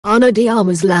Ana De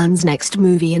Armas lands next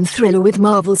movie in thriller with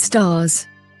Marvel stars.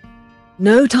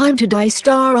 No Time to Die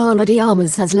star Ana De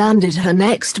Armas has landed her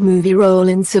next movie role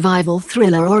in survival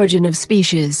thriller Origin of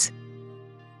Species.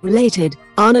 Related,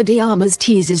 Ana De Armas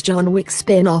teases John Wick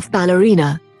spin-off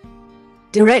Ballerina.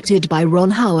 Directed by Ron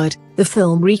Howard, the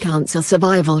film recounts a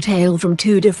survival tale from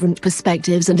two different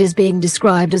perspectives and is being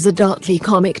described as a darkly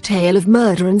comic tale of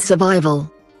murder and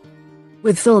survival.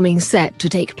 With filming set to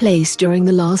take place during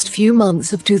the last few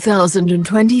months of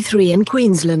 2023 in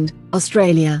Queensland,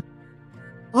 Australia.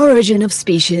 Origin of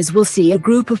Species will see a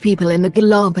group of people in the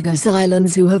Galapagos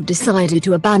Islands who have decided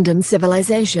to abandon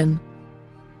civilization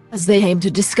as they aim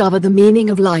to discover the meaning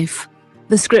of life.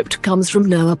 The script comes from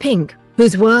Noah Pink,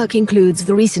 whose work includes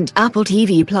the recent Apple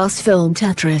TV Plus film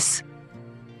Tetris.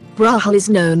 Rahul is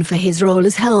known for his role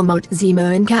as Helmut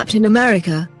Zemo in Captain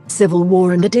America: Civil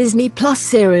War and the Disney Plus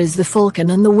series The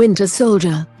Falcon and the Winter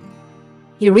Soldier.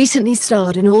 He recently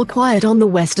starred in All Quiet on the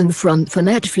Western Front for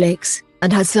Netflix,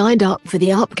 and has signed up for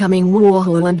the upcoming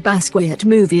Warhol and Basquiat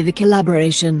movie The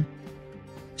Collaboration.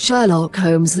 Sherlock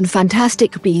Holmes and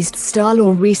Fantastic Beasts star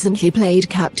Law recently played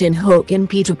Captain Hook in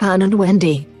Peter Pan and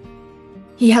Wendy.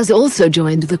 He has also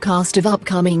joined the cast of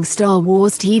upcoming Star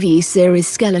Wars TV series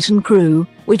Skeleton Crew,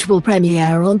 which will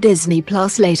premiere on Disney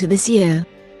Plus later this year.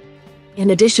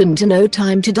 In addition to No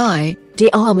Time to Die, De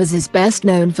Armas is best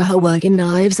known for her work in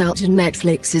Knives Out and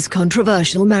Netflix's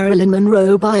controversial Marilyn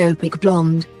Monroe biopic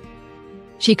Blonde.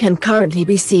 She can currently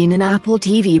be seen in Apple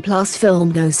TV Plus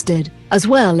film Ghosted, as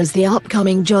well as the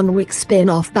upcoming John Wick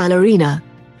spin-off Ballerina.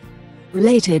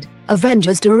 Related,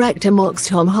 Avengers director mocks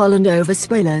Tom Holland over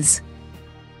spoilers.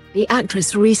 The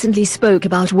actress recently spoke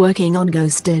about working on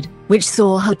Ghosted, which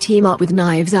saw her team up with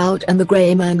Knives Out and The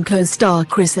Grey Man co-star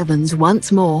Chris Evans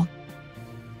once more.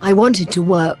 "I wanted to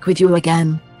work with you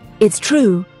again. It's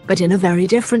true, but in a very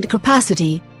different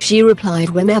capacity," she replied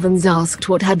when Evans asked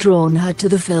what had drawn her to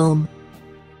the film.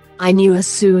 "I knew as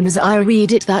soon as I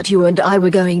read it that you and I were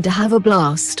going to have a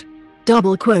blast."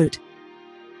 Double quote.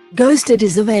 Ghosted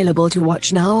is available to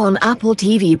watch now on Apple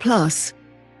TV Plus.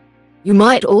 You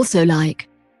might also like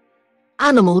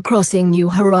Animal Crossing New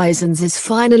Horizons is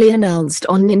finally announced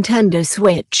on Nintendo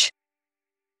Switch.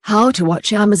 How to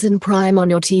watch Amazon Prime on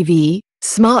your TV,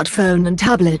 smartphone and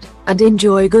tablet, and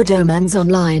enjoy Good Omens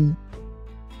online.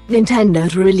 Nintendo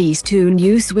to release 2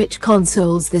 new Switch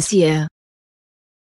consoles this year.